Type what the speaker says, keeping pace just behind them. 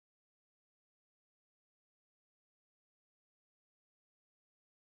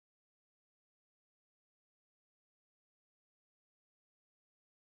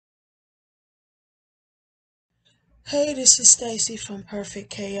Hey, this is Stacie from Perfect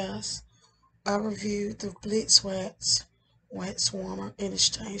Chaos. I reviewed the BlitzWax wax warmer in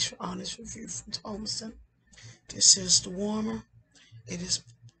exchange for honest review from Tomoson. This is the warmer. It is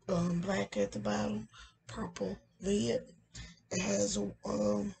black at the bottom, purple lid. It has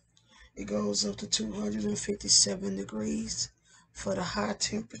it goes up to 257 degrees for the high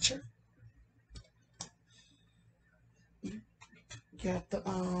temperature. You got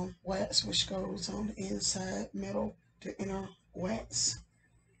the wax which goes on the inside metal, the inner wax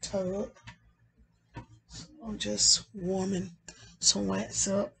tub. I'm just warming some wax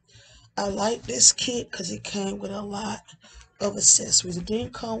up. I like this kit because it came with a lot of accessories. It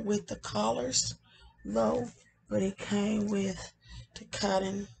didn't come with the collars, though, but it came with the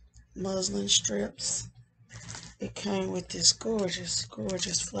cotton muslin strips. It came with this gorgeous,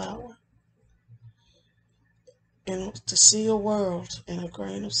 gorgeous flower. And to see a world in a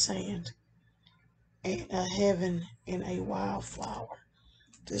grain of sand and a heaven in a wildflower.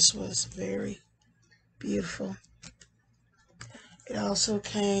 This was very beautiful. It also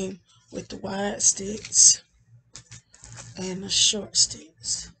came with the wide sticks and the short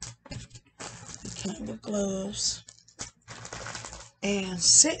sticks. It came with gloves and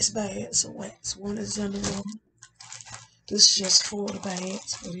 6 bags of wax. One is under one. This is just 4 of the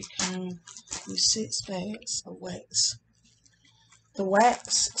bags, but it came with 6 bags of wax. The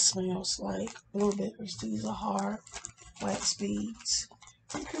wax smells like blueberries. These are hard wax beads.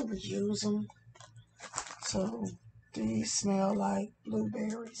 You can reuse them. So these smell like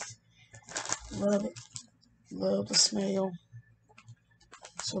blueberries. Love it. Love the smell.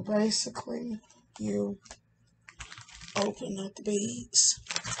 So basically, you open up the beads,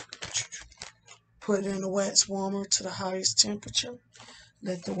 put it in the wax warmer to the highest temperature,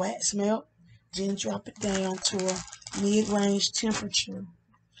 let the wax melt, then drop it down to a mid-range temperature,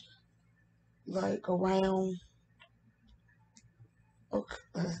 like around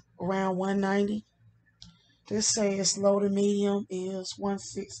 190. This says low to medium is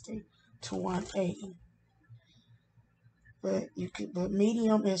 160 to 180. But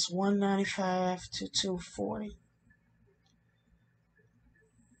medium is 195 to 240.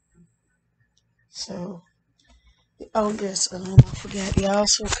 So, oh yes, I forgot. It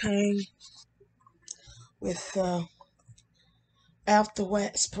also came with after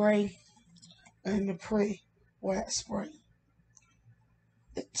wax spray and the pre-wax spray.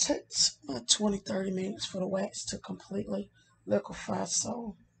 It takes about 20-30 minutes for the wax to completely liquefy.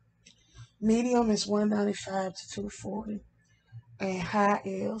 So, medium is 195 to 240, and high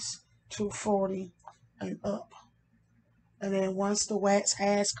is 240 and up. And then once the wax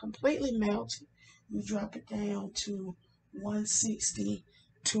has completely melted, you drop it down to 160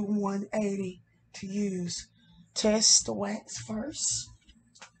 to 180 to use. Test the wax first.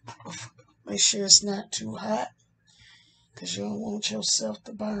 Make sure it's not too hot because you don't want yourself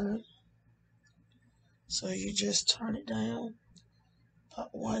to burn. So you just turn it down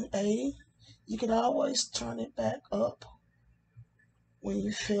about 180. You can always turn it back up when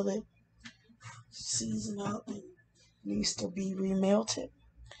you feel it season up and needs to be remelted.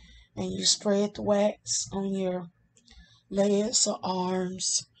 And you spread the wax on your legs or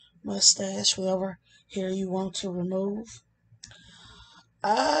arms, mustache, whatever hair you want to remove.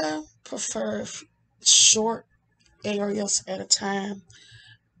 I prefer short areas at a time.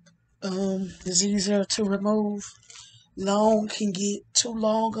 It's easier to remove. Long can get too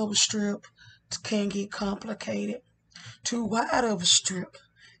long of a strip, can get complicated. Too wide of a strip,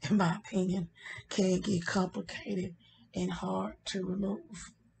 in my opinion, can get complicated and hard to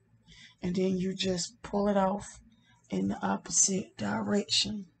remove. And then you just pull it off in the opposite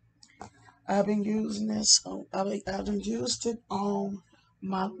direction. I've been using this. I've used it on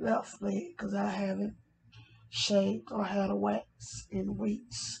my left leg because I haven't shaved or had a wax in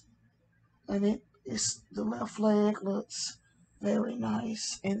weeks, and it's the left leg looks very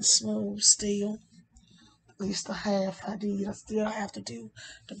nice and smooth still. At least the half I did. I still have to do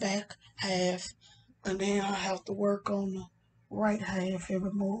the back half, and then I have to work on the right half and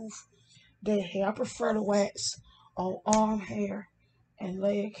remove dead hair. I prefer the wax on arm hair and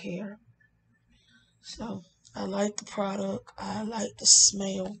leg hair. So I like the product. I like the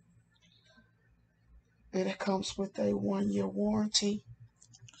smell. And it comes with a 1-year warranty.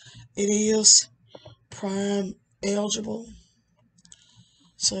 It is Prime eligible.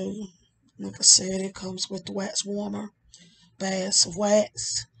 So, like I said, it comes with the wax warmer, bags of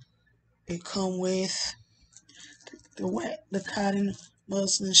wax. It comes with the cotton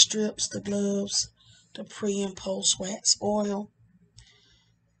muslin strips, the gloves, the pre and post wax oil.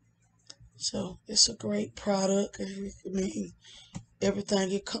 So it's a great product. I mean,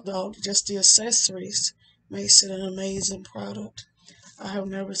 everything just the accessories makes it an amazing product. I have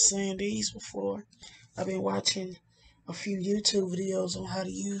never seen these before. I've been watching a few YouTube videos on how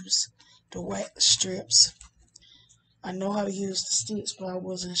to use the wax strips. I know how to use the sticks, but I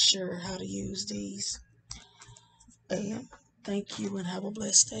wasn't sure how to use these. And thank you and have a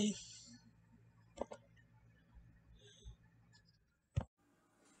blessed day.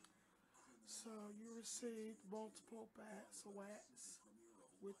 So you received multiple packs of wax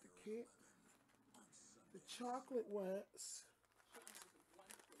with the kit. The chocolate wax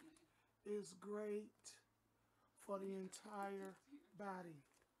is great for the entire body,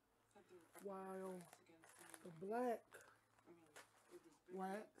 while the black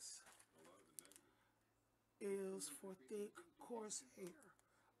wax is for thick, coarse hair,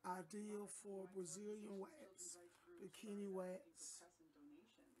 ideal for Brazilian wax, bikini wax,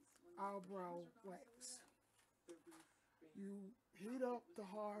 eyebrow wax. You heat up the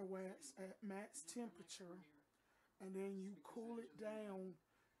hard wax at max temperature and then you cool it down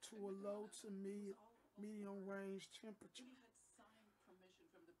to a low to medium range temperature.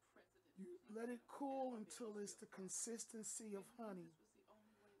 You let it cool until it's the consistency of honey.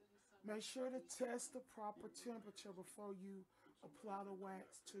 Make sure to test the proper temperature before you apply the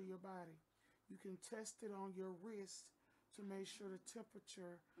wax to your body. You can test it on your wrist to make sure the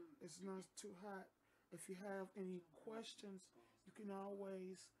temperature is not too hot. If you have any questions, you can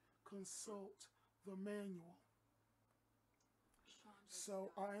always consult the manual.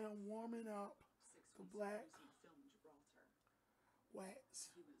 So I am warming up the black wax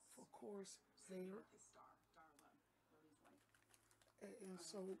for coarse hair. And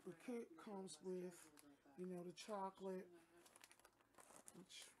so the kit comes with, the chocolate,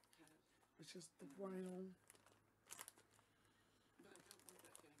 which is just the brown.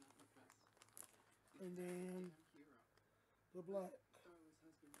 And then the black.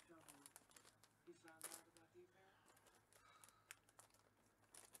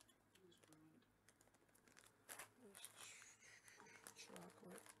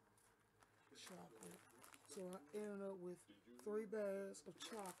 Chocolate. So I ended up with 3 bags of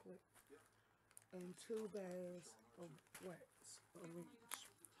chocolate and 2 bags of wax.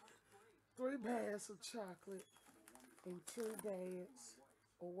 3 bags of chocolate and 2 bags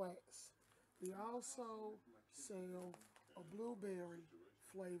of wax. We also sell a blueberry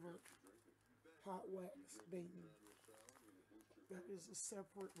flavored hot wax bean. That is a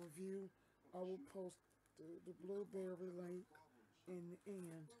separate review. I will post the blueberry link in the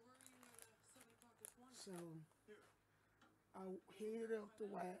end. So I heated up the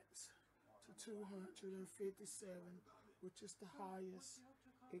wax to 257, which is the highest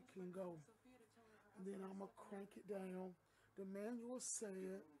it can go. And then I'm going to crank it down. The manual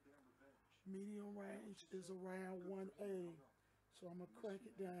said medium range is around 180. So I'm going to crank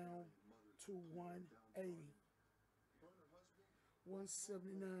it down to 180.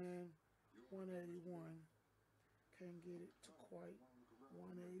 179, 181. Can't get it to quite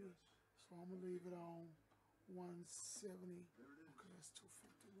 180. So I'm going to leave it on 170. Okay, that's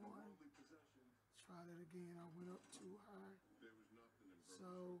 251. Try that again. I went up too high.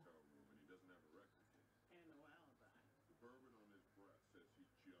 So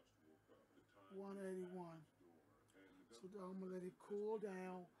 181. So I'm going to let it cool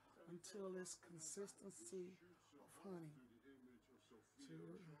down until it's consistency of honey.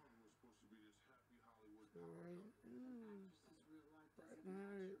 So right now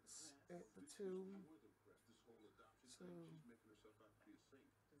it's at the 2. So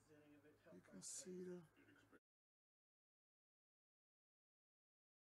you can see the